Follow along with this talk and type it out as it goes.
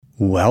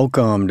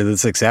Welcome to the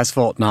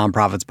Successful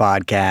Nonprofits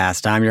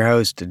Podcast. I'm your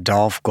host,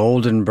 Dolph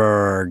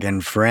Goldenberg,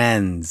 and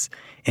friends.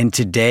 In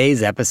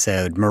today's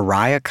episode,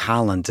 Mariah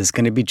Collins is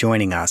going to be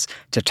joining us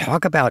to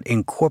talk about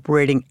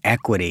incorporating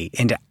equity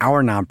into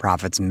our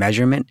nonprofit's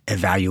measurement,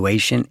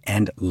 evaluation,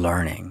 and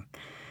learning.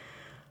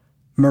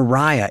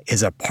 Mariah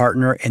is a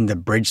partner in the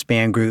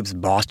Bridgespan Group's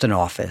Boston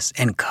office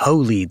and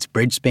co-leads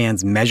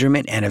Bridgespan's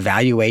measurement and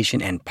evaluation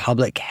and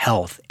public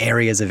health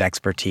areas of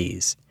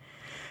expertise.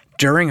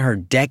 During her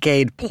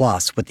decade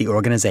plus with the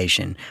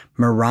organization,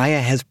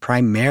 Mariah has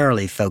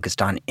primarily focused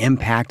on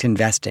impact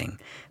investing,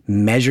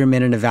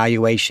 measurement and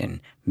evaluation,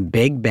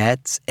 big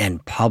bets,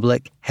 and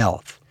public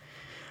health.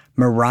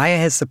 Mariah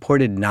has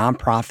supported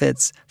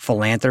nonprofits,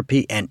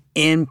 philanthropy, and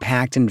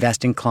impact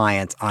investing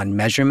clients on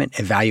measurement,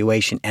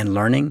 evaluation, and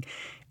learning,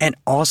 and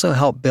also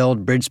helped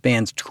build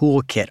Bridgespan's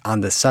toolkit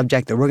on the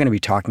subject that we're going to be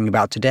talking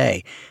about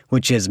today,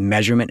 which is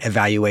measurement,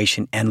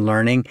 evaluation, and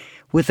learning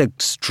with a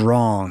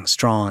strong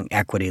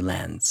equity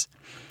lens.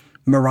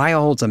 Mariah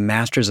holds a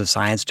Master's of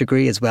Science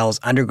degree as well as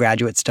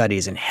undergraduate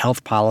studies in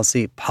health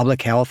policy,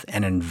 public health,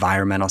 and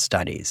environmental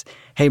studies.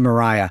 Hey,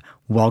 Mariah,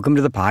 welcome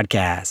to the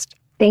podcast.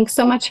 Thanks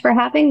so much for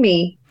having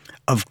me.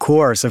 Of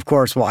course.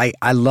 Well,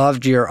 I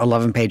loved your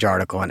 11-page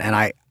article, and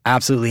I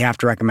absolutely have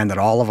to recommend that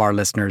all of our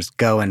listeners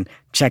go and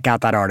check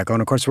out that article.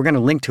 And of course, we're going to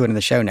link to it in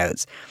the show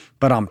notes.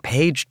 But on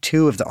page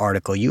 2 of the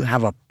article, you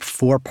have a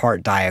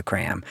 4-part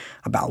diagram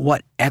about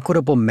what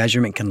equitable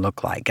measurement can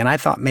look like. And I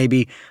thought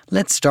maybe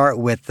let's start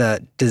with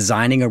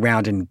designing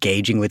around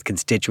engaging with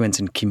constituents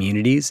and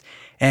communities.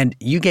 And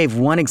you gave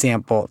one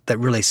example that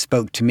really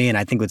spoke to me and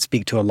I think would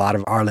speak to a lot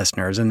of our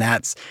listeners. And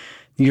that's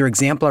your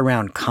example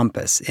around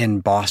Compass in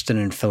Boston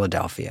and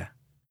Philadelphia.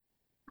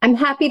 I'm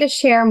happy to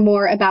share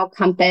more about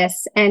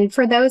Compass. And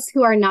for those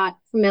who are not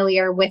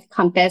familiar with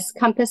Compass,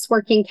 Compass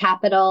Working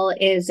Capital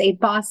is a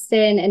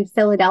Boston and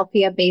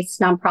Philadelphia-based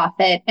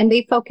nonprofit, and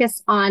they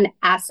focus on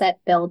asset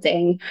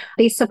building.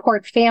 They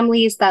support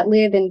families that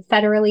live in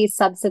federally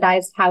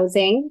subsidized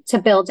housing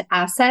to build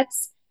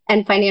assets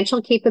and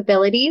financial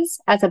capabilities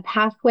as a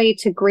pathway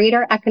to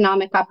greater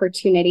economic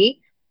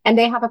opportunity. And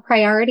they have a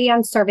priority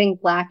on serving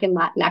Black and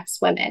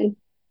Latinx women.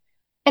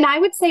 And I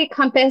would say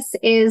Compass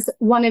is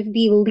one of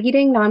the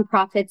leading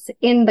nonprofits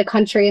in the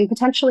country and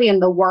potentially in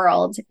the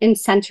world in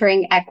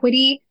centering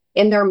equity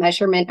in their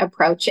measurement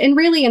approach and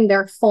really in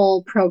their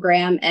full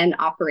program and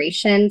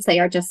operations.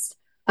 They are just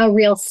a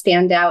real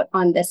standout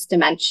on this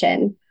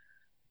dimension.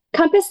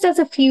 Compass does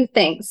a few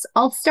things.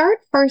 I'll start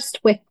first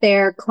with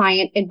their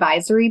client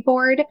advisory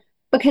board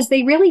because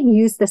they really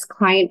use this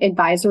client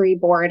advisory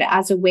board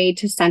as a way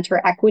to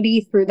center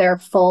equity through their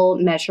full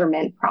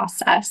measurement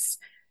process.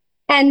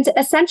 And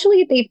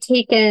essentially, they've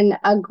taken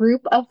a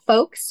group of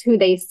folks who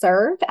they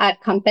serve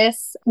at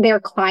Compass. Their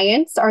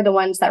clients are the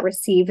ones that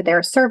receive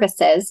their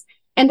services.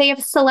 And they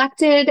have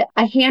selected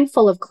a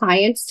handful of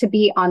clients to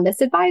be on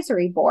this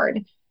advisory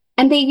board.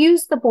 And they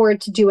use the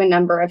board to do a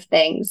number of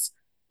things.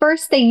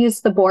 First, they use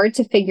the board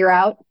to figure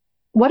out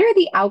what are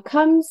the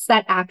outcomes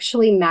that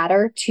actually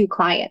matter to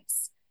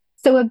clients.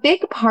 So a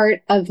big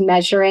part of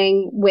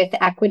measuring with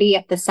equity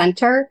at the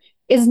center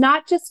is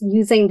not just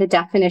using the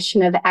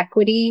definition of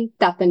equity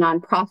that the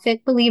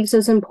nonprofit believes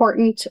is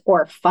important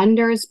or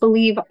funders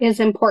believe is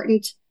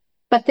important,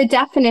 but the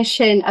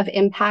definition of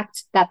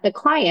impact that the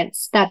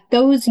clients, that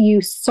those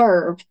you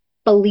serve,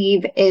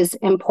 believe is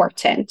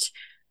important.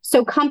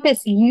 So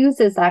Compass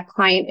uses that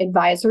client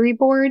advisory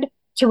board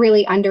to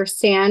really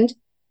understand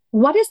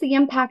what is the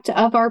impact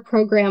of our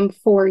program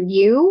for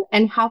you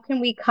and how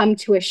can we come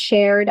to a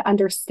shared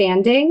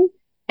understanding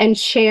and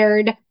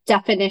shared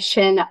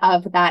definition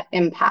of that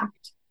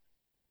impact.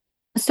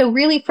 So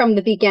really from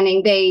the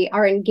beginning, they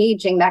are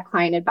engaging that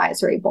client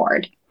advisory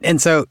board.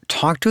 And so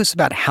talk to us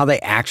about how they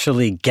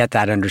actually get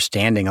that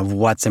understanding of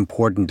what's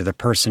important to the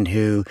person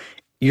who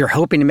you're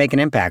hoping to make an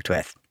impact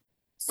with.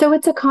 So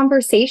it's a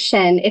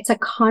conversation. It's a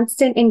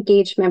constant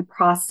engagement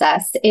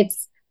process.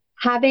 It's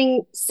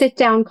having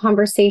sit-down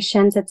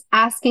conversations. It's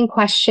asking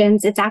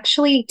questions. It's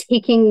actually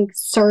taking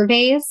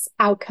surveys,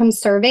 outcome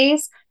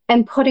surveys,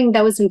 and putting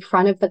those in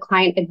front of the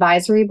client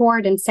advisory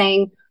board and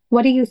saying,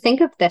 what do you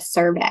think of this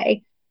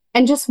survey?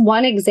 And just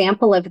one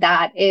example of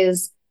that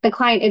is the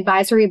client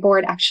advisory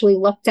board actually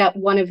looked at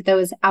one of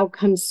those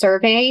outcome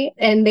survey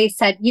and they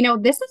said,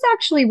 this is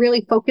actually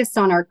really focused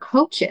on our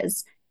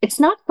coaches. It's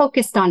not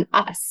focused on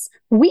us.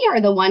 We are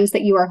the ones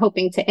that you are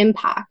hoping to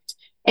impact,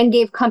 and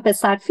gave Compass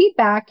that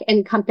feedback,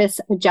 and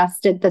Compass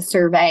adjusted the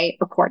survey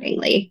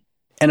accordingly.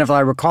 And if I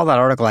recall that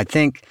article, I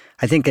think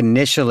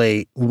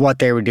initially what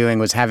they were doing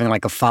was having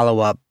like a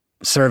follow-up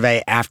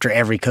survey after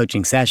every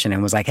coaching session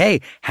and was like, hey,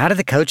 how did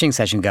the coaching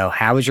session go?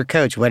 How was your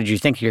coach? What did you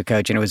think of your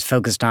coach? And it was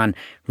focused on,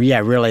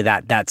 really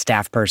that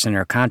staff person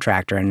or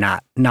contractor and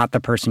not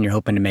the person you're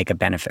hoping to make a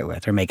benefit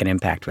with or make an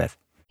impact with.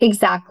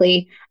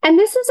 Exactly. And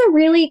this is a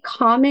really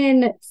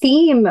common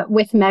theme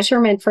with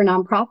measurement for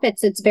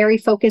nonprofits. It's very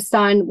focused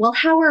on, well,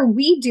 how are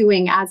we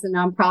doing as a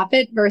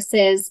nonprofit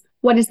versus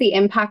what is the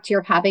impact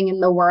you're having in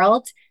the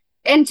world?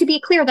 And to be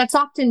clear, that's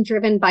often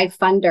driven by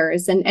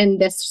funders and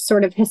this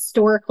sort of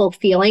historical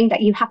feeling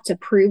that you have to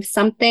prove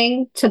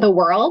something to the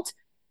world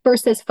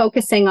versus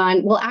focusing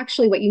on, well,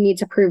 actually what you need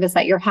to prove is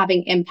that you're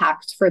having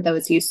impact for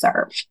those you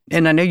serve.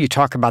 And I know you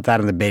talk about that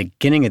in the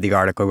beginning of the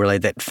article, really,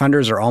 that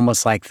funders are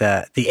almost like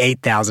the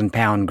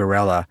 8,000-pound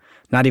gorilla,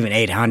 not even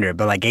 800,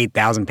 but like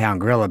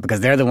 8,000-pound gorilla, because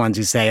they're the ones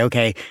who say,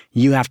 okay,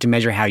 you have to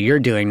measure how you're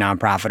doing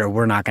nonprofit or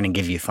we're not going to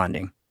give you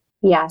funding.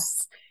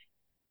 Yes.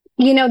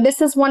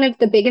 This is one of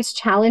the biggest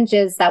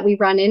challenges that we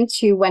run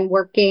into when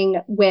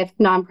working with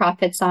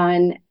nonprofits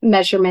on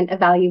measurement,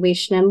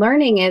 evaluation, and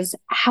learning is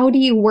how do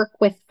you work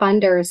with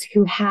funders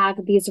who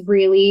have these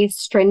really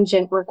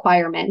stringent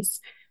requirements?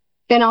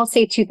 Then I'll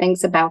say two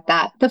things about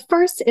that. The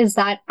first is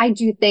that I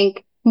do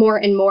think more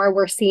and more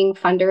we're seeing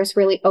funders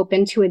really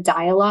open to a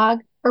dialogue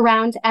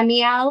around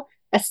MEL,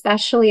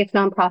 especially if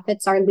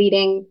nonprofits are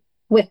leading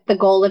with the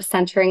goal of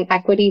centering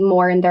equity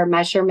more in their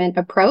measurement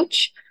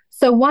approach.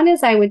 So one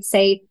is, I would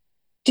say,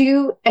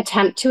 do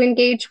attempt to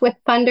engage with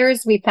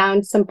funders. We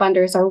found some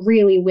funders are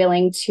really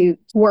willing to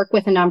work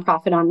with a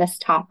nonprofit on this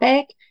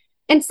topic.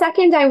 And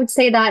second, I would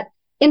say that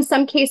in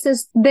some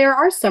cases, there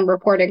are some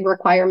reporting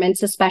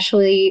requirements,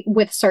 especially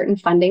with certain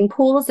funding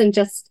pools, and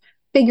just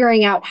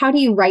figuring out how do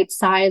you right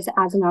size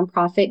as a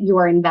nonprofit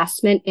your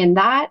investment in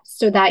that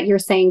so that you're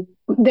saying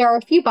there are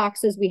a few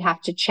boxes we have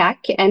to check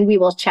and we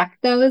will check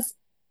those,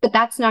 but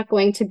that's not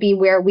going to be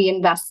where we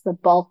invest the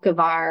bulk of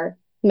our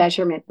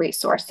measurement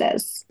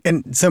resources.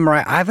 And so,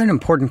 Mariah, I have an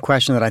important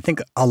question that I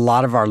think a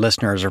lot of our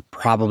listeners are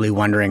probably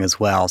wondering as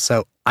well.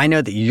 So I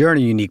know that you're in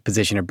a unique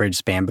position at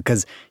Bridgespan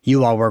because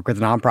you all work with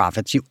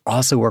nonprofits. You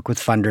also work with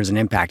funders and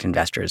impact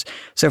investors.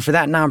 So for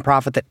that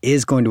nonprofit that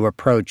is going to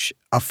approach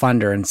a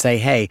funder and say,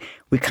 hey,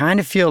 we kind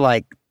of feel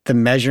like the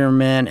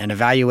measurement and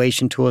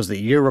evaluation tools that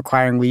you're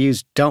requiring we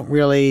use don't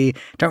really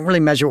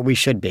measure what we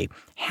should be.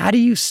 How do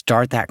you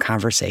start that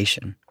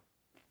conversation?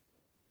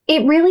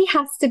 It really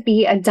has to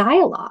be a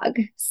dialogue.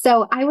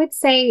 So I would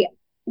say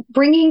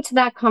bringing to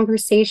that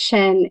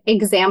conversation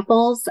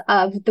examples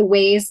of the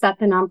ways that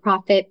the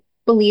nonprofit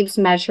believes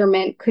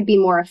measurement could be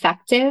more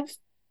effective,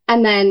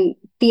 and then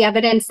the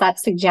evidence that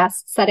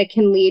suggests that it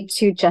can lead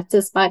to just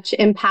as much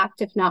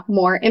impact, if not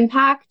more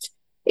impact,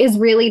 is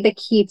really the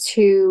key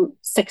to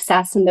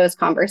success in those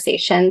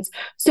conversations.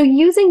 So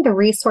using the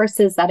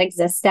resources that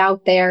exist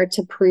out there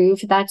to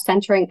prove that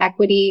centering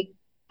equity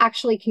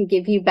actually can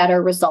give you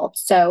better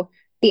results. So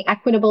the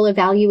Equitable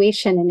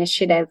Evaluation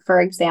Initiative,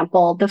 for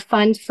example, the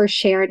Fund for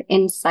Shared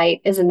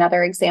Insight is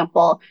another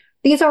example.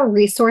 These are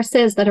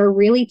resources that are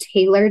really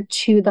tailored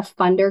to the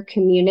funder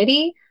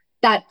community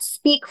that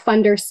speak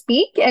funder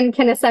speak and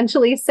can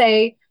essentially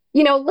say,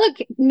 look,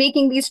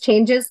 making these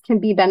changes can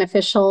be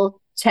beneficial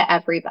to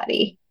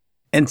everybody.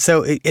 And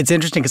so it's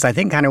interesting because I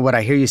think kind of what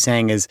I hear you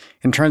saying is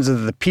in terms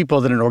of the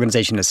people that an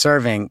organization is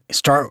serving,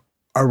 start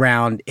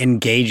around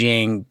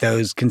engaging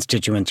those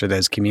constituents or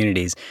those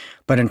communities.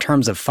 But in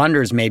terms of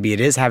funders, maybe it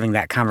is having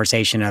that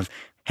conversation of,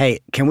 hey,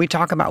 can we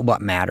talk about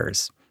what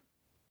matters?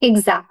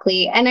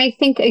 Exactly. And I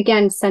think,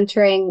 again,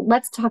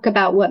 let's talk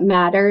about what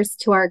matters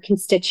to our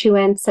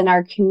constituents and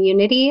our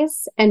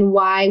communities and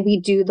why we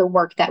do the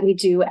work that we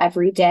do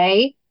every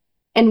day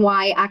and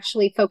why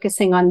actually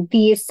focusing on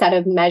these set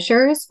of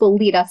measures will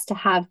lead us to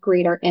have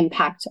greater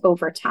impact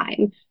over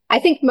time. I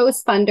think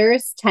most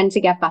funders tend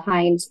to get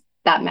behind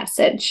that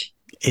message.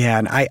 Yeah,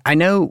 and I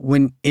know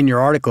when in your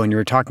article, and you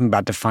were talking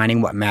about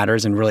defining what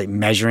matters and really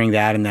measuring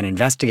that and then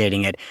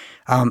investigating it,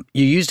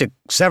 you used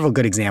several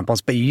good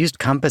examples, but you used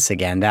Compass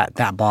again,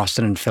 that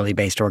Boston and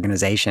Philly-based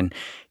organization.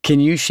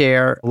 Can you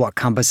share what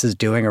Compass is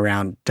doing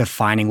around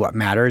defining what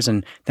matters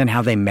and then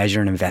how they measure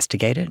and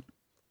investigate it?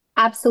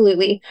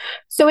 Absolutely.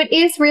 So it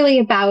is really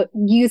about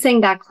using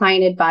that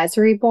client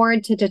advisory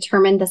board to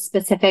determine the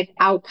specific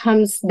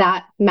outcomes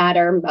that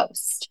matter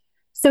most.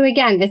 So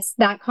again, it's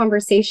that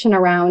conversation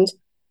around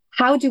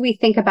how do we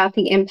think about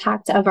the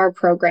impact of our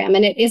program?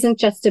 And it isn't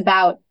just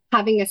about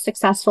having a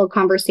successful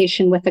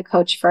conversation with a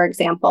coach, for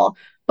example,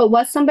 but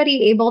was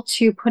somebody able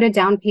to put a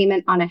down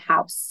payment on a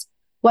house?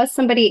 Was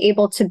somebody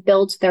able to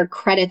build their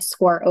credit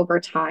score over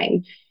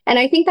time? And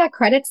I think that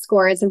credit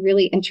score is a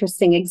really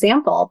interesting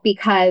example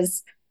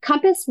because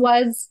Compass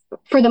was,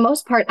 for the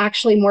most part,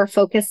 actually more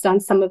focused on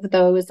some of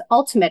those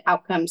ultimate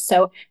outcomes.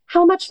 So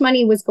how much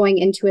money was going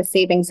into a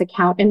savings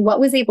account and what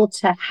was able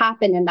to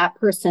happen in that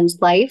person's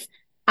life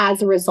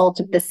as a result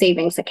of the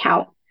savings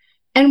account.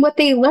 And what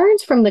they learned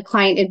from the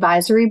client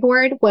advisory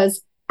board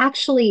was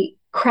actually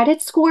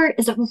credit score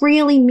is a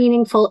really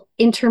meaningful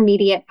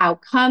intermediate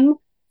outcome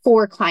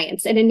for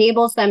clients. It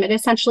enables them, it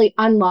essentially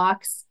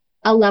unlocks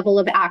a level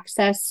of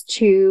access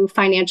to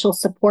financial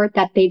support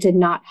that they did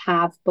not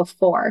have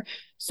before.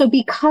 So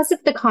because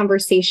of the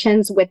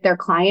conversations with their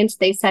clients,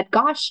 they said,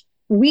 gosh,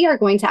 we are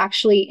going to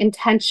actually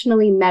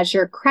intentionally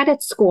measure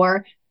credit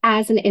score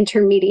as an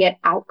intermediate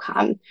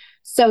outcome.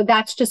 So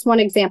that's just one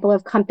example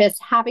of Compass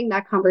having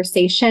that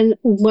conversation,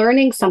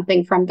 learning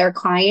something from their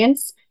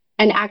clients,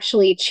 and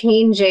actually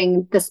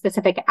changing the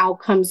specific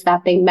outcomes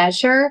that they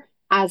measure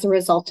as a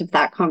result of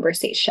that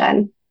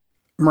conversation.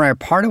 Mariah,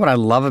 part of what I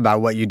love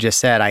about what you just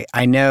said,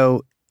 I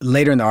know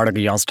later in the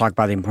article you also talk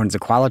about the importance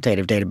of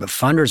qualitative data, but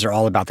funders are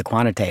all about the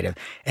quantitative.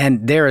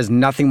 And there is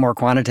nothing more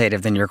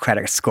quantitative than your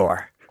credit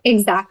score.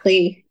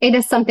 Exactly. It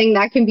is something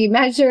that can be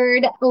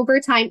measured over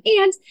time.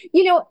 And,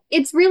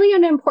 it's really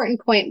an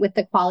important point with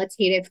the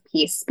qualitative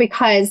piece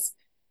because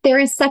there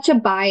is such a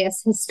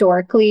bias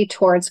historically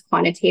towards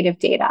quantitative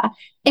data.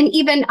 And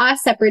even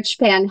us at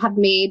Bridgespan have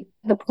made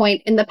the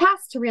point in the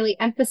past to really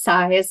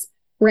emphasize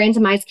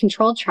randomized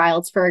controlled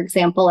trials, for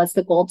example, as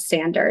the gold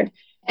standard.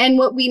 And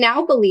what we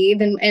now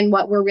believe and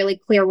what we're really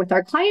clear with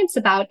our clients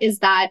about is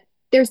that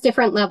there's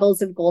different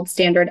levels of gold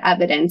standard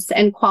evidence,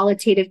 and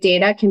qualitative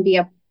data can be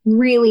a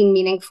really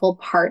meaningful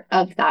part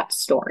of that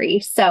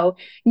story. So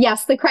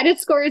yes, the credit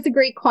score is a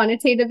great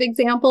quantitative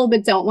example,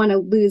 but don't want to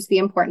lose the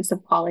importance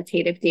of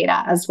qualitative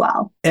data as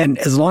well. And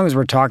as long as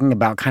we're talking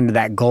about kind of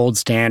that gold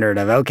standard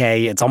of,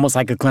 okay, it's almost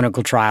like a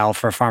clinical trial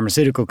for a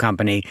pharmaceutical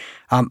company.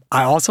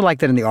 I also like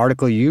that in the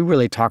article, you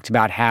really talked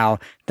about how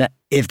that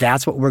if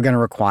that's what we're going to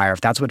require,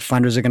 if that's what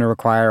funders are going to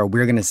require, or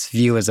we're going to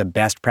view as a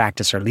best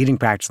practice or leading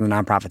practice in the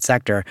nonprofit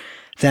sector,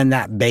 then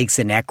that bakes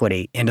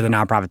inequity into the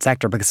nonprofit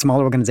sector because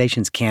smaller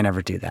organizations can't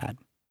ever do that.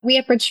 We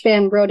at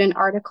Bridgespan wrote an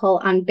article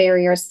on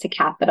barriers to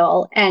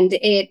capital, and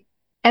it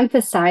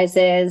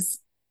emphasizes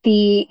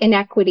the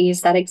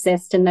inequities that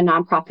exist in the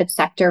nonprofit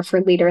sector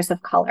for leaders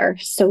of color.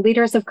 So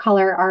leaders of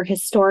color are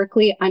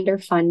historically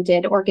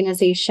underfunded.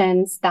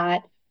 Organizations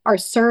that are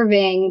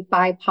serving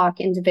BIPOC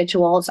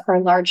individuals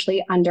are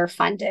largely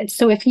underfunded.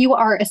 So if you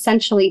are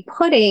essentially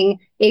putting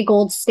a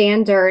gold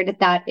standard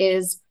that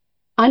is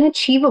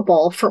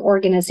unachievable for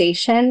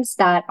organizations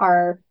that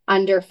are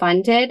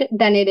underfunded,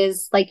 then it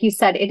is, like you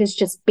said, it is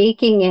just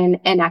baking in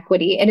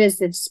inequity. It is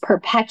this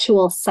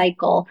perpetual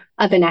cycle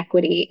of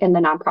inequity in the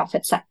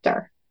nonprofit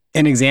sector.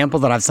 An example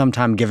that I've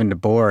sometimes given to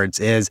boards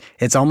is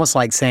it's almost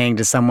like saying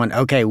to someone,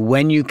 okay,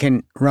 when you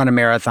can run a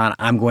marathon,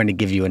 I'm going to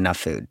give you enough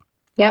food.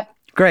 Yep.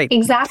 Great.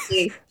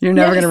 Exactly. You're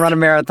never going to run a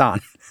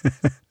marathon.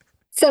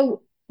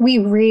 So we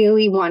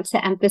really want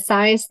to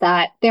emphasize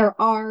that there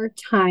are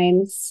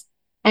times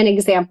and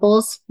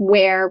examples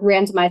where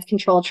randomized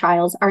controlled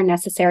trials are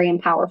necessary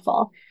and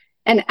powerful.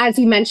 And as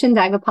you mentioned,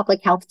 I have a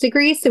public health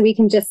degree, so we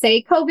can just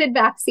say COVID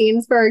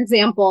vaccines, for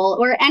example,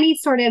 or any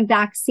sort of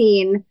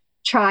vaccine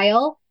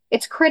trial.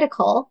 It's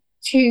critical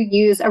to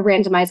use a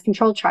randomized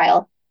controlled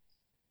trial.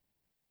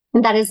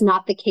 And that is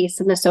not the case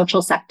in the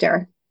social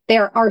sector.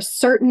 There are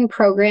certain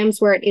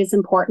programs where it is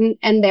important,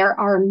 and there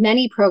are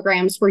many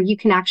programs where you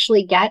can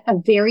actually get a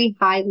very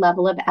high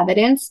level of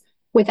evidence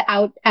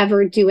without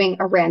ever doing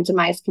a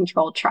randomized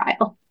controlled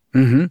trial.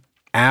 Mm-hmm.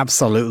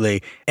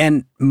 Absolutely.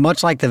 And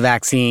much like the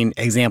vaccine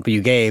example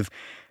you gave,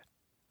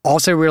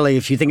 also really,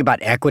 if you think about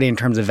equity in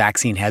terms of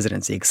vaccine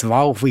hesitancy, because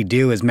if we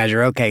do is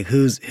measure, okay,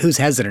 who's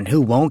hesitant, who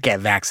won't get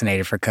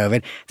vaccinated for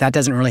COVID, that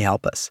doesn't really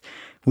help us.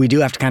 We do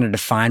have to kind of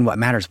define what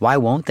matters. Why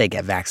won't they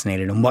get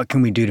vaccinated, and what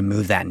can we do to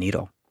move that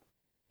needle?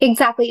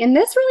 Exactly. And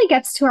this really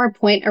gets to our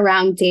point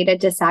around data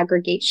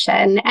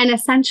disaggregation. And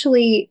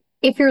essentially,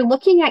 if you're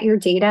looking at your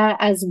data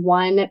as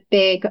one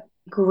big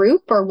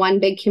group or one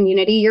big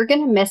community, you're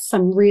going to miss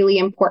some really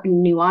important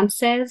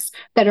nuances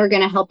that are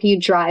going to help you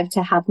drive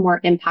to have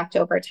more impact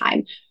over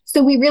time.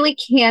 So we really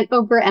can't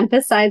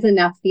overemphasize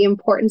enough the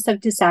importance of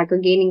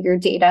disaggregating your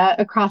data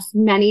across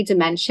many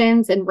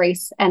dimensions, and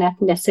race and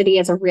ethnicity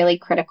is a really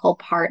critical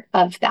part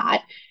of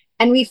that.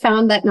 And we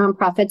found that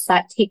nonprofits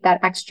that take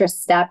that extra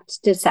step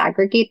to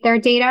disaggregate their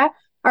data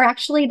are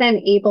actually then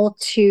able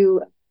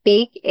to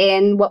bake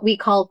in what we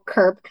call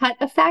curb cut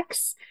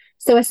effects.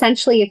 So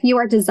essentially, if you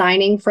are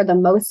designing for the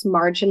most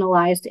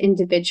marginalized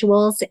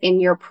individuals in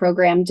your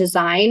program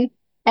design,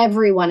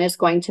 everyone is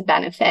going to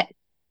benefit.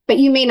 But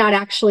you may not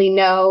actually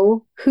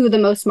know who the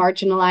most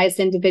marginalized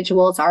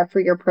individuals are for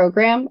your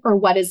program or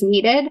what is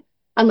needed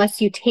unless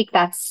you take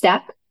that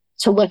step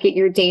to look at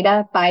your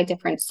data by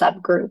different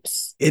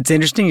subgroups. It's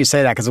interesting you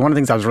say that, because one of the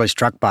things I was really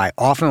struck by,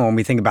 often when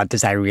we think about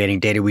disaggregating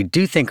data, we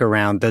do think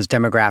around those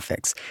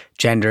demographics,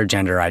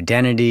 gender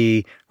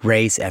identity,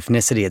 race,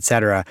 ethnicity, et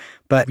cetera.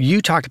 But you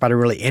talked about a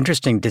really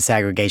interesting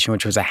disaggregation,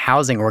 which was a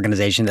housing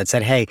organization that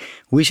said, hey,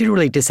 we should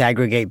really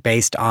disaggregate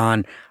based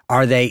on,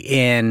 are they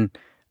in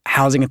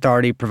housing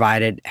authority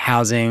provided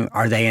housing?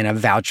 Are they in a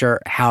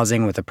voucher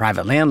housing with a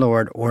private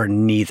landlord, or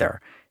neither?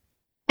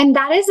 And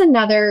that is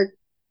another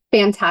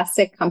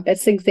fantastic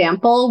Compass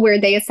example where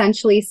they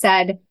essentially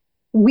said,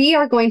 we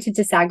are going to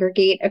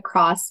disaggregate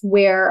across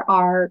where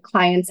our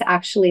clients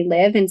actually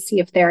live and see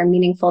if there are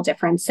meaningful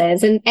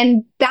differences.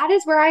 And that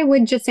is where I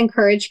would just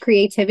encourage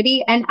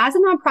creativity. And as a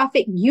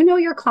nonprofit, you know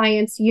your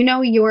clients, you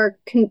know your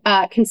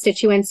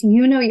constituents,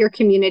 you know your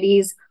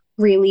communities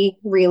really,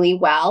 really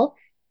well.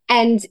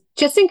 And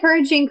just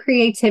encouraging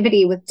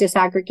creativity with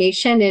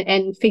disaggregation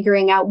and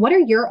figuring out what are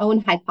your own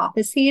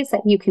hypotheses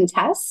that you can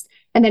test.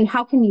 And then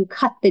how can you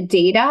cut the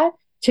data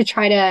to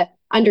try to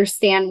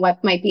understand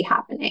what might be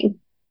happening?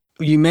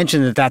 You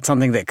mentioned that that's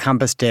something that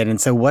Compass did. And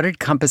so what did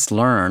Compass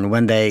learn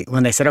when they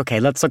said,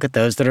 okay, let's look at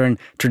those that are in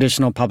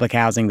traditional public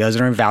housing, those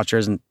that are in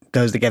vouchers, and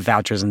those that get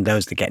vouchers, and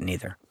those that get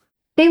neither?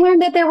 They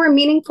learned that there were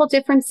meaningful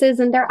differences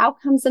in their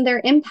outcomes and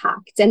their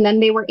impact. And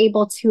then they were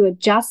able to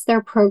adjust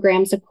their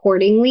programs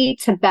accordingly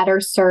to better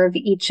serve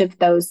each of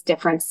those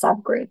different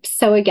subgroups.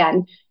 So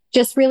again,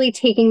 just really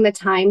taking the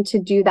time to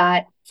do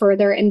that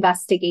further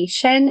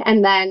investigation.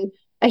 And then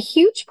a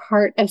huge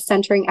part of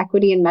centering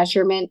equity and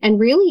measurement, and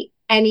really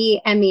any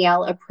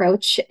MEL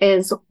approach,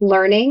 is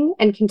learning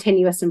and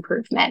continuous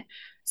improvement.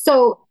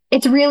 So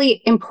it's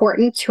really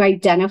important to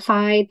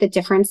identify the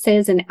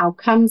differences in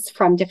outcomes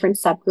from different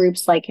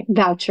subgroups like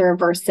voucher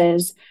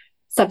versus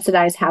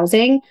subsidized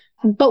housing.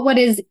 But what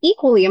is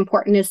equally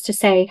important is to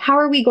say, how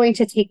are we going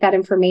to take that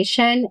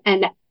information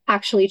and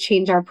actually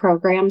change our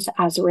programs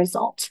as a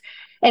result?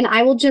 And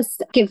I will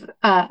just give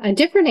a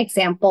different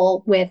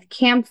example with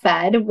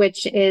CAMFED,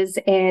 which is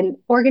an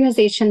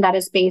organization that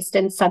is based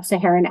in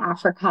sub-Saharan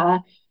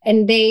Africa.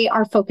 And they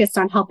are focused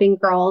on helping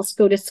girls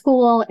go to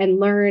school and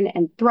learn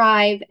and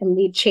thrive and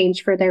lead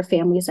change for their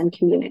families and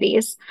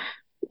communities.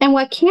 And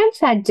what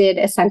CAMFED did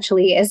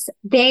essentially is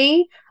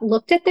they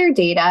looked at their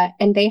data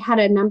and they had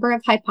a number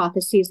of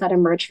hypotheses that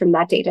emerged from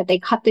that data. They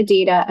cut the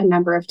data a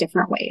number of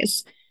different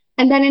ways.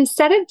 And then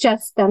instead of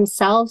just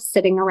themselves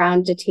sitting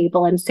around a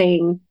table and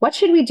saying, what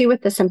should we do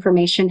with this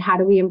information? How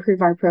do we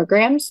improve our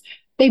programs?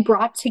 They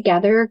brought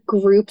together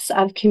groups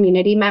of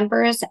community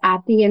members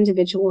at the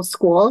individual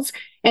schools,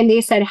 and they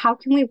said, how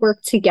can we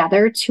work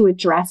together to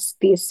address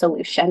these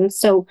solutions?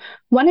 So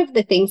one of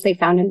the things they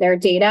found in their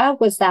data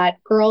was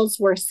that girls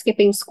were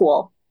skipping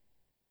school.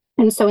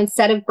 And so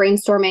instead of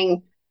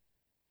brainstorming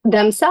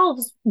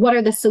themselves, what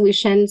are the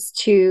solutions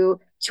to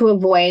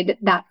avoid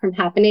that from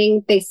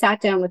happening, they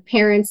sat down with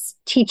parents,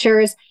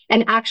 teachers,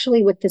 and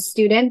actually with the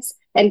students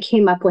and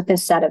came up with a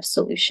set of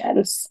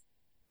solutions.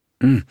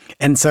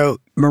 And so,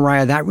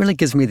 Mariah, that really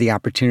gives me the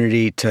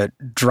opportunity to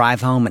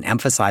drive home and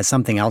emphasize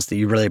something else that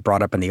you really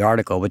brought up in the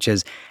article, which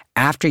is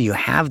after you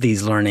have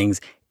these learnings,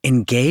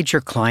 engage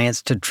your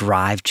clients to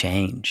drive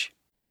change.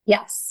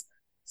 Yes.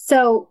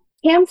 So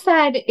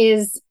CAMFED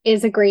is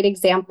a great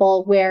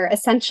example where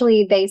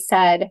essentially they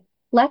said,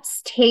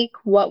 let's take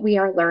what we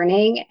are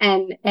learning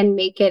and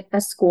make it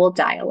a school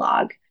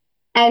dialogue.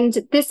 And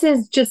this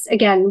is just,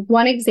 again,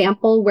 one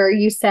example where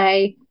you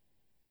say,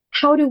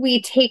 how do we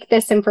take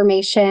this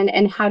information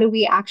and how do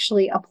we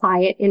actually apply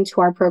it into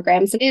our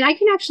programs? And I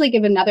can actually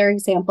give another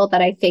example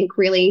that I think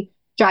really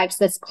drives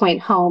this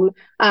point home,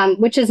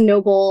 which is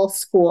Noble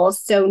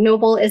Schools. So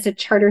Noble is a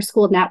charter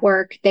school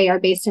network. They are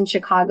based in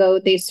Chicago.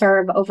 They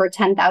serve over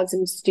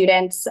 10,000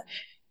 students.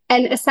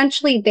 And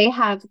essentially, they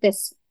have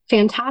this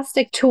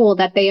fantastic tool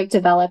that they have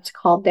developed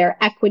called their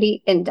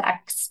Equity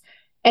Index.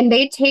 And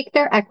they take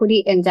their equity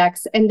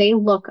index and they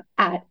look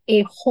at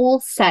a whole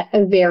set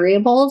of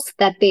variables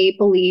that they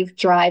believe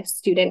drive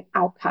student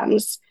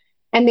outcomes.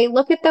 And they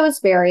look at those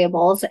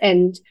variables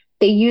and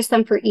they use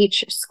them for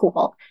each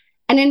school.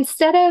 And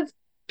instead of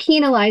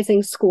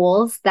penalizing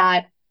schools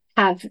that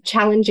have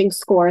challenging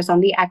scores on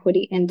the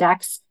equity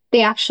index,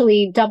 they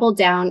actually double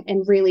down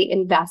and really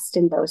invest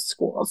in those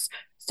schools.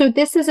 So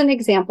this is an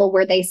example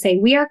where they say,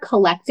 we are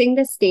collecting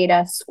this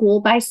data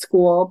school by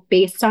school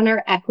based on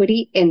our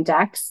equity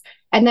index.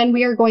 And then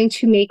we are going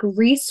to make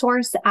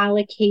resource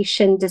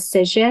allocation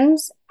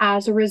decisions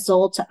as a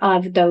result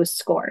of those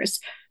scores.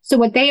 So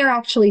what they are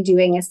actually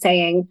doing is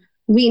saying,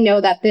 we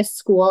know that this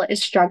school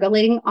is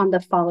struggling on the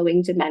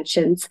following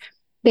dimensions.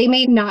 They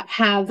may not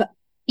have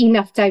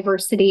enough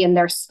diversity in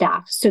their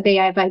staff. So they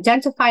have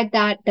identified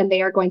that, then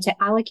they are going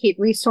to allocate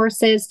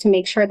resources to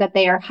make sure that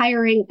they are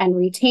hiring and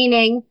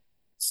retaining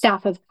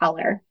staff of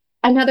color.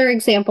 Another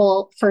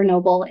example for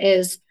Noble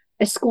is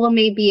a school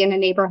may be in a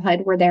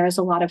neighborhood where there is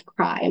a lot of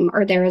crime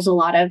or there is a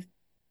lot of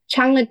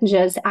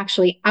challenges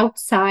actually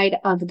outside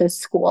of the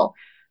school.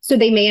 So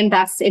they may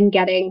invest in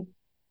getting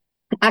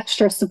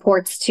extra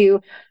supports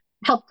to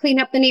help clean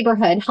up the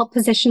neighborhood, help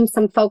position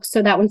some folks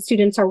so that when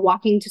students are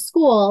walking to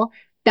school,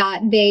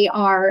 that they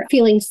are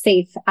feeling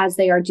safe as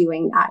they are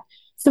doing that.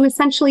 So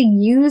essentially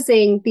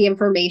using the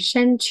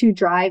information to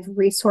drive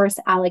resource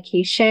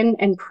allocation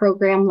and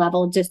program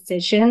level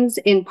decisions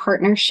in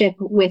partnership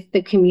with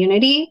the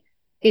community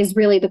is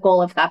really the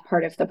goal of that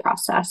part of the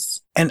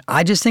process. And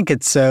I just think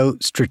it's so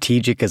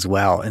strategic as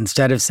well.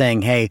 Instead of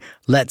saying, hey,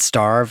 let's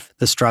starve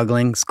the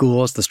struggling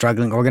schools, the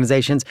struggling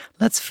organizations,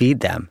 let's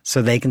feed them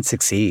so they can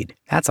succeed.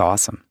 That's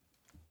awesome.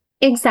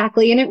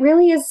 Exactly. And it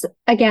really is,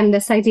 again,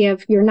 this idea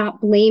of you're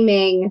not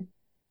blaming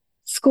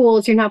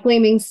schools, you're not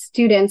blaming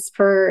students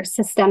for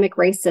systemic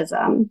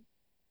racism.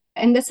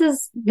 And this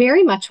is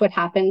very much what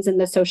happens in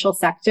the social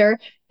sector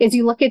is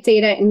you look at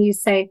data and you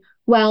say,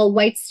 well,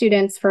 white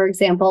students, for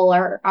example,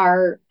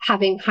 are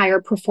having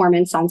higher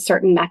performance on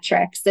certain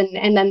metrics.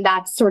 And then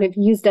that's sort of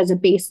used as a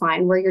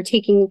baseline where you're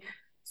taking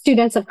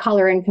students of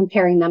color and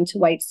comparing them to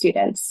white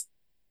students.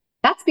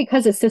 That's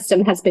because a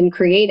system has been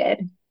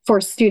created for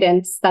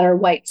students that are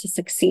white to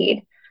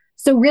succeed.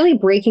 So really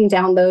breaking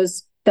down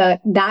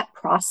that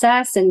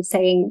process and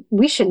saying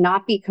we should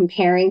not be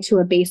comparing to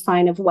a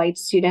baseline of white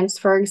students,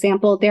 for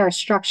example. There are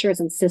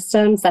structures and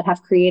systems that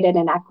have created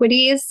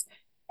inequities.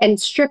 And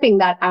stripping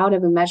that out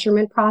of a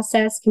measurement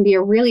process can be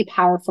a really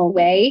powerful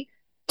way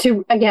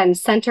to, again,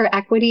 center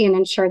equity and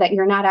ensure that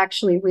you're not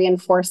actually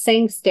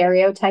reinforcing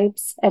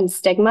stereotypes and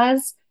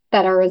stigmas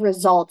that are a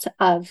result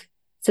of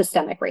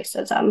systemic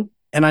racism.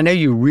 And I know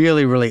you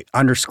really, really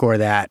underscore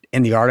that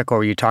in the article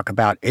where you talk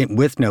about it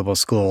with Noble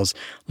Schools,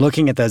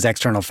 looking at those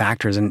external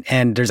factors.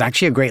 And there's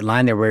actually a great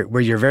line there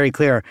where you're very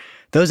clear.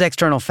 Those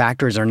external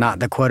factors are not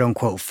the quote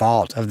unquote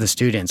fault of the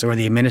students or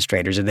the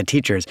administrators or the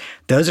teachers.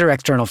 Those are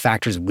external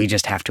factors we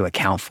just have to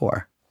account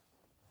for.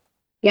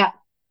 Yeah,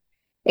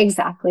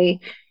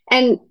 exactly.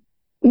 And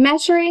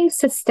measuring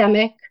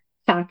systemic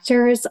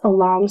factors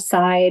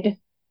alongside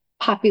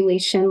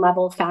population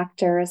level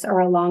factors or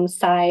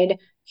alongside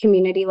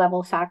community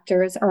level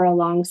factors or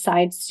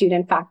alongside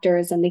student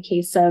factors in the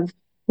case of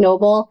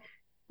Noble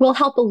will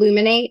help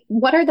illuminate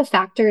what are the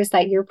factors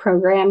that your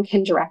program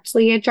can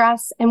directly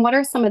address and what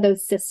are some of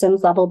those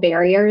systems level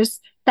barriers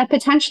that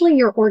potentially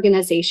your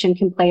organization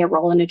can play a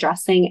role in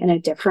addressing in a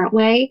different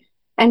way.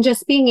 And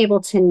just being able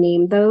to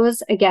name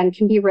those, again,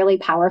 can be really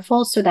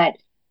powerful so that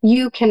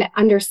you can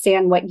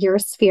understand what your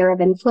sphere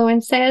of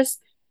influence is.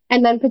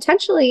 And then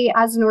potentially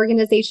as an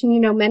organization,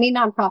 many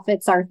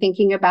nonprofits are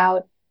thinking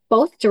about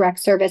both direct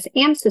service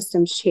and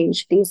systems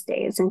change these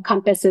days. And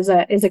Compass is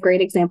a great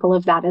example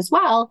of that as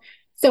well.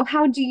 So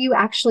how do you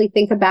actually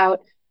think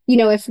about,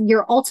 if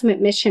your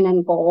ultimate mission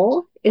and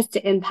goal is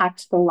to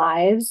impact the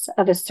lives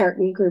of a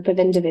certain group of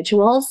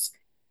individuals,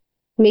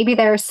 maybe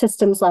there are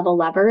systems level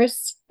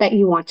levers that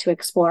you want to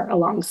explore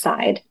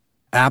alongside.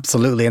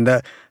 Absolutely. And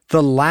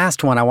the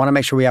last one, I want to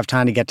make sure we have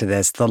time to get to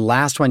this. The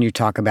last one you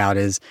talk about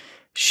is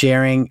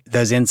sharing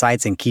those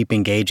insights and keep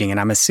engaging. And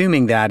I'm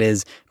assuming that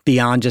is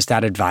beyond just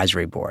that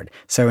advisory board.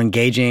 So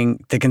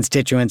engaging the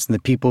constituents and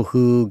the people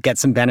who get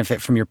some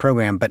benefit from your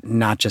program, but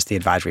not just the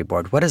advisory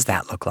board. What does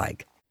that look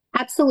like?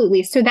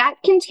 Absolutely. So that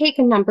can take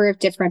a number of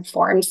different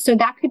forms. So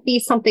that could be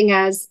something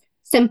as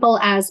simple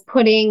as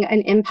putting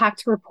an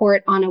impact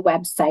report on a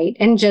website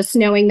and just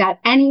knowing that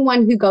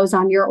anyone who goes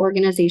on your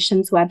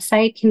organization's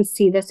website can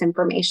see this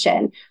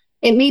information.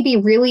 It may be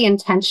really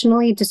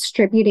intentionally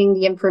distributing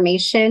the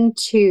information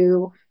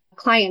to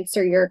clients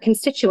or your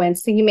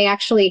constituents. So you may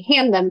actually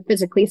hand them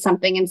physically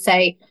something and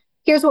say,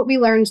 here's what we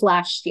learned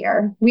last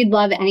year. We'd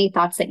love any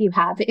thoughts that you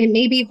have. It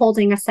may be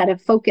holding a set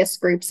of focus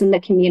groups in the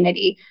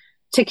community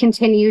to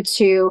continue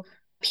to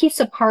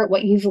piece apart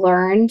what you've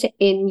learned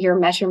in your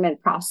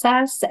measurement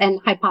process and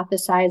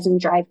hypothesize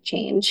and drive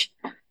change.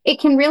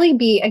 It can really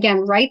be, again,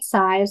 right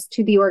size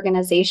to the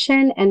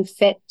organization and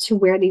fit to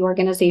where the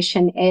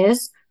organization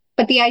is.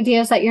 But the idea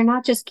is that you're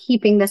not just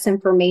keeping this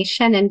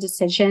information and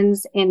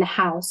decisions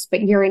in-house,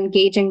 but you're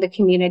engaging the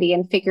community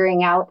and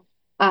figuring out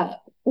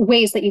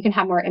ways that you can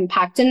have more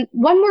impact. And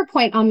one more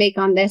point I'll make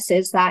on this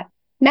is that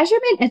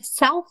measurement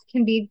itself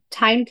can be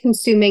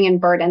time-consuming and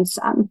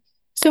burdensome.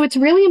 So it's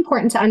really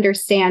important to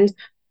understand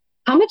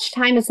how much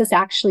time is this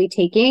actually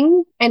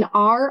taking? And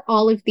are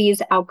all of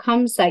these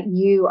outcomes that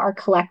you are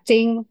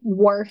collecting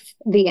worth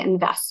the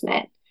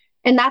investment?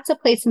 And that's a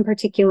place in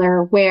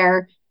particular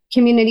where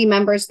community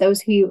members,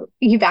 those who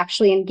you've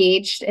actually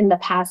engaged in the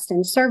past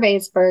in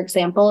surveys, for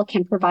example,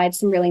 can provide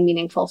some really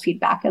meaningful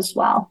feedback as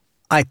well.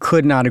 I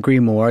could not agree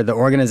more. The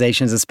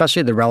organizations,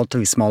 especially the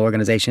relatively small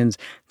organizations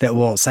that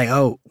will say,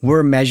 oh,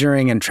 we're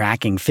measuring and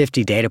tracking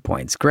 50 data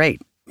points.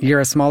 Great. You're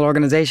a small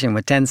organization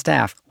with 10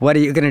 staff. What are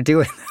you going to do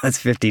with those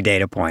 50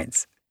 data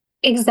points?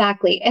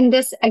 Exactly. And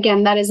this,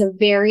 again, that is a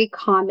very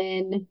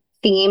common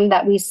theme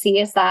that we see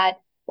is that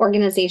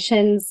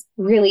organizations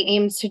really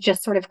aim to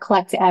just sort of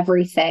collect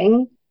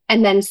everything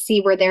and then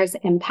see where there's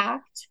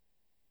impact.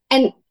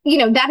 And,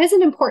 that is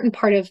an important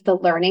part of the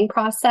learning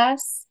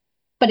process,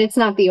 but it's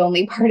not the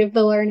only part of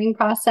the learning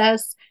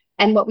process.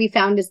 And what we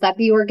found is that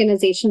the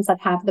organizations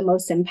that have the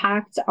most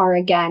impact are,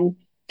 again,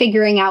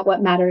 figuring out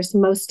what matters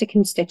most to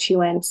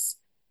constituents,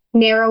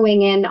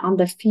 narrowing in on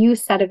the few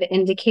set of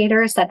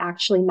indicators that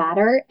actually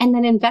matter, and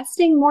then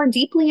investing more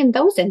deeply in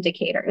those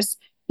indicators.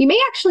 You may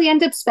actually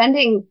end up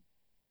spending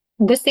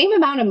the same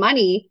amount of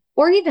money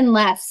or even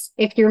less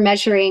if you're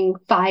measuring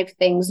 5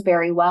 things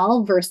very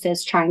well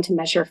versus trying to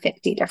measure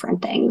 50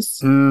 different things.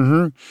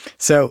 Mm-hmm.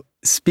 So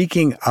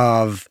speaking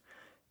of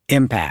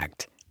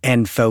impact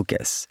and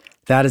focus,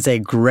 that is a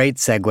great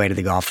segue to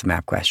the off the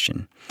map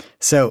question.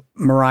 So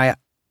Mariah,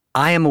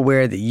 I am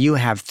aware that you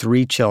have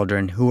 3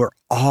 children who are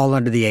all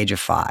under the age of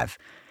 5.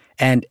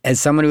 And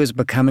as someone who is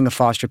becoming a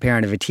foster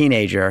parent of a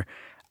teenager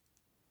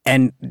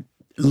and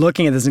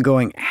looking at this and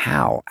going,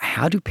 how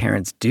do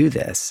parents do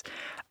this?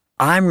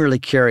 I'm really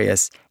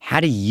curious,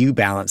 how do you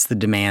balance the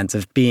demands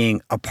of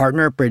being a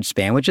partner at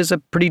Bridgespan, which is a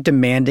pretty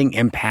demanding,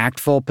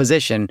 impactful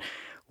position,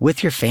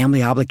 with your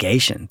family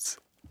obligations?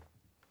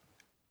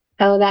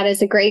 Oh, that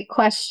is a great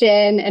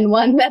question and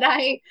one that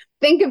I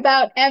think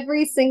about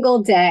every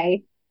single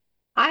day.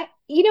 I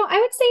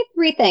would say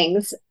 3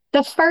 things.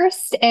 The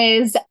first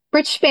is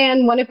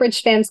Bridgespan, one of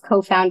Bridgespan's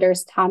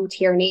co-founders, Tom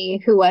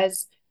Tierney, who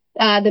was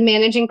the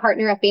managing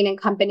partner at Bain &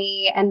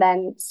 Company and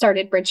then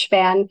started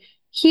Bridgespan.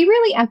 He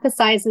really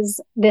emphasizes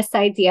this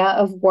idea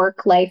of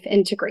work-life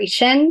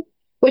integration,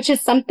 which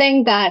is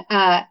something that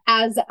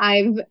as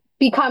I've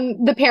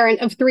become the parent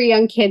of 3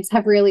 young kids,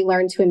 have really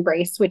learned to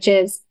embrace, which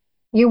is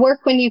you work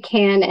when you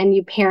can and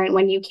you parent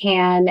when you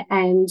can.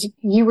 And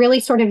you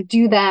really sort of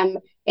do them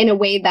in a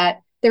way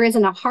that there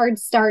isn't a hard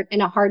start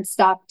and a hard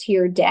stop to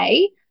your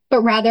day,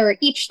 but rather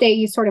each day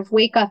you sort of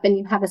wake up and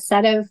you have a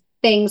set of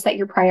things that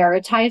you're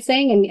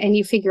prioritizing and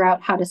you figure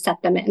out how to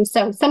set them in.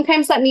 So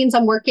sometimes that means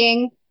I'm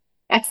working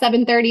at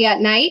 7:30 at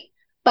night,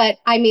 but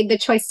I made the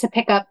choice to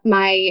pick up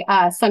my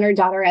son or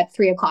daughter at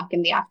 3:00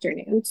 in the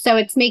afternoon. So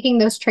it's making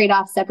those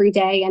trade-offs every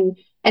day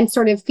and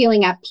sort of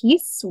feeling at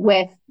peace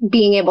with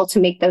being able to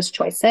make those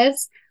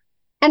choices.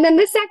 And then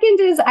the second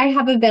is I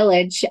have a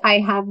village. I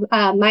have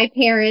my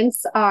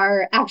parents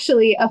are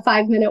actually a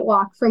 5-minute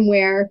walk from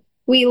where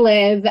we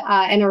live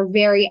and are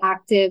very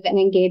active and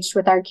engaged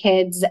with our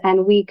kids,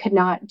 and we could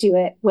not do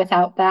it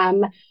without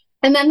them.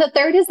 And then the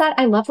third is that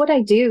I love what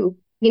I do.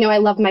 I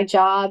love my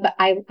job.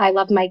 I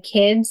love my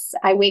kids.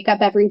 I wake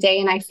up every day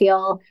and I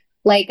feel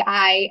like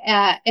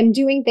I am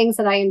doing things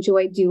that I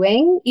enjoy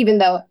doing, even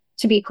though,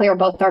 to be clear,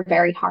 both are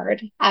very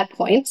hard at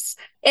points.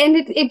 And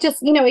it just,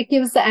 it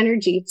gives the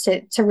energy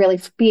to really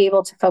be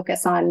able to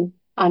focus on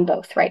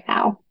both right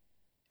now.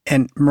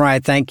 And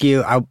Mariah, thank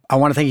you. I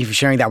want to thank you for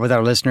sharing that with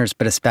our listeners,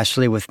 but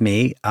especially with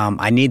me.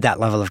 I need that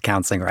level of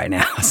counseling right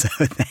now. So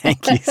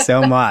thank you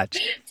so much.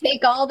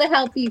 Take all the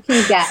help you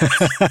can get.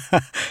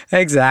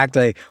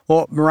 Exactly.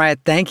 Well, Mariah,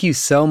 thank you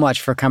so much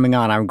for coming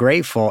on. I'm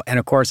grateful. And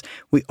of course,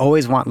 we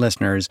always want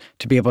listeners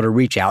to be able to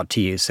reach out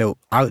to you. So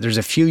there's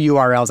a few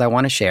URLs I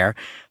want to share.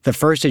 The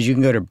first is you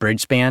can go to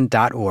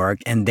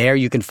bridgespan.org, and there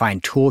you can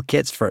find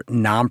toolkits for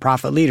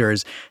nonprofit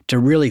leaders to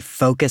really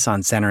focus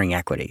on centering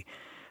equity.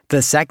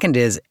 The second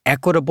is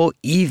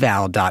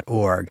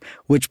equitableeval.org,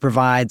 which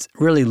provides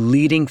really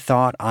leading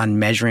thought on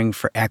measuring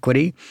for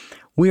equity.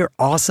 We are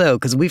also,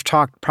 because we've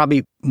talked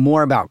probably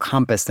more about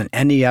Compass than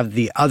any of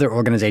the other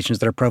organizations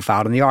that are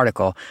profiled in the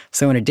article.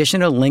 So in addition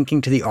to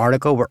linking to the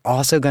article, we're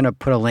also going to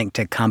put a link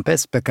to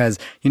Compass because,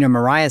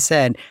 Mariah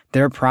said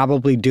they're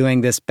probably doing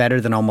this better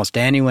than almost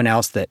anyone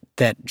else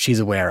that she's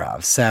aware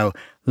of. So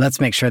let's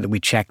make sure that we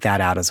check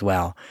that out as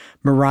well.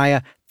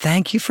 Mariah,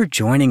 thank you for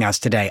joining us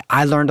today.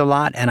 I learned a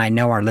lot, and I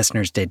know our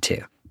listeners did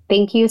too.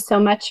 Thank you so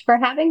much for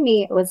having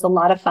me. It was a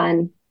lot of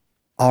fun.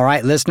 All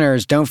right,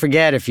 listeners, don't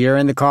forget, if you're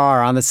in the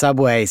car, on the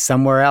subway,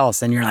 somewhere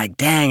else, and you're like,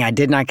 dang, I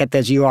did not get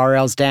those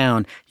URLs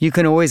down, you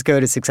can always go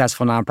to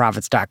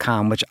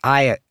successfulnonprofits.com, which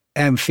I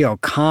feel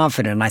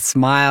confident, and I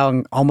smile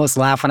and almost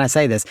laugh when I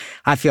say this,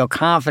 I feel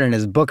confident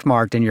is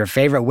bookmarked in your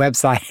favorite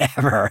website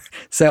ever.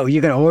 So you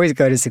can always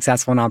go to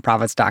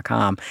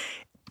successfulnonprofits.com.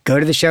 Go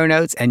to the show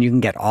notes and you can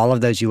get all of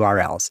those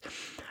URLs.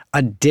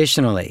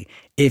 Additionally,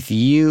 if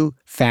you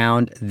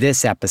found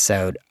this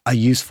episode a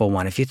useful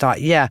one, if you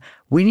thought, yeah,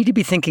 we need to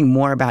be thinking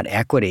more about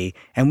equity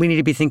and we need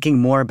to be thinking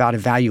more about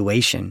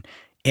evaluation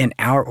in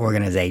our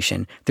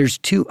organization, there's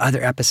 2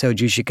 other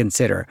episodes you should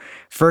consider.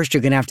 First, you're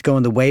going to have to go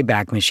in the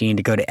Wayback Machine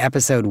to go to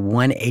episode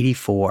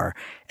 184,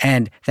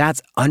 and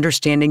that's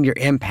Understanding Your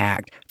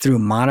Impact Through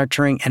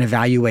Monitoring and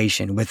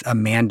Evaluation with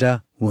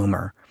Amanda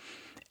Woomer.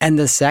 And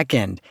the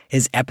second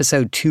is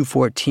episode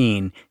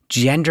 214,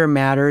 Gender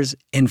Matters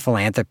in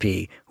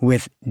Philanthropy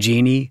with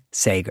Jeannie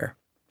Sager.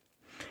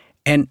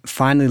 And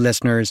finally,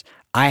 listeners,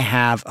 I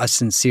have a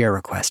sincere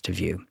request of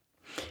you.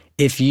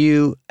 If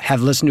you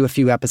have listened to a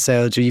few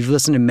episodes or you've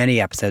listened to many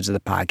episodes of the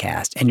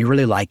podcast and you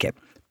really like it,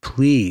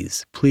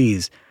 please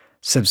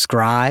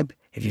subscribe.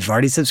 If you've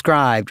already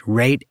subscribed,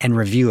 rate and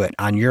review it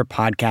on your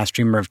podcast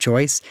streamer of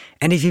choice.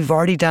 And if you've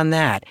already done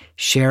that,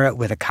 share it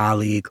with a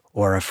colleague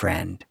or a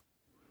friend.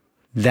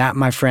 That,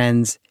 my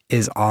friends,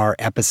 is our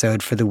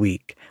episode for the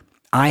week.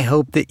 I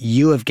hope that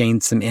you have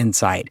gained some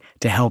insight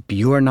to help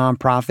your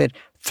nonprofit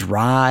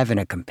thrive in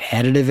a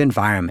competitive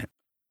environment.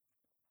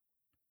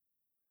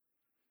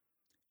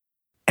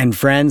 And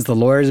friends, the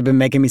lawyers have been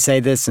making me say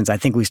this since I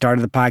think we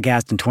started the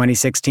podcast in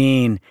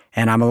 2016,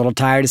 and I'm a little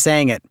tired of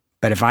saying it.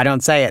 But if I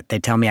don't say it, they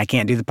tell me I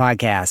can't do the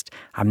podcast.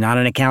 I'm not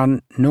an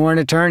accountant nor an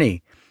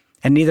attorney.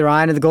 And neither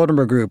I nor the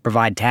Goldenberg Group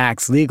provide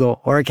tax, legal,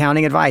 or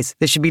accounting advice.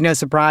 This should be no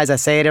surprise. I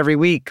say it every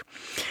week.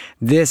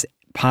 This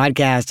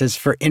podcast is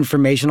for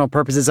informational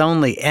purposes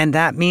only, and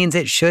that means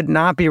it should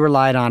not be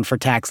relied on for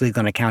tax,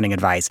 legal, and accounting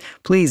advice.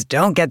 Please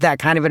don't get that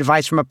kind of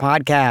advice from a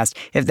podcast.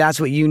 If that's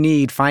what you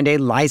need, find a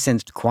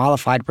licensed,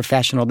 qualified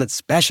professional that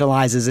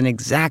specializes in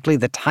exactly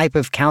the type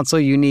of counsel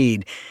you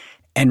need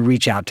and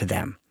reach out to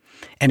them.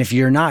 And if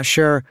you're not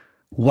sure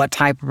what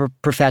type of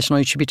professional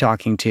you should be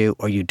talking to,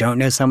 or you don't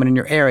know someone in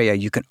your area,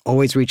 you can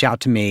always reach out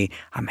to me.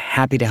 I'm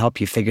happy to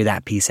help you figure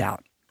that piece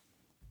out.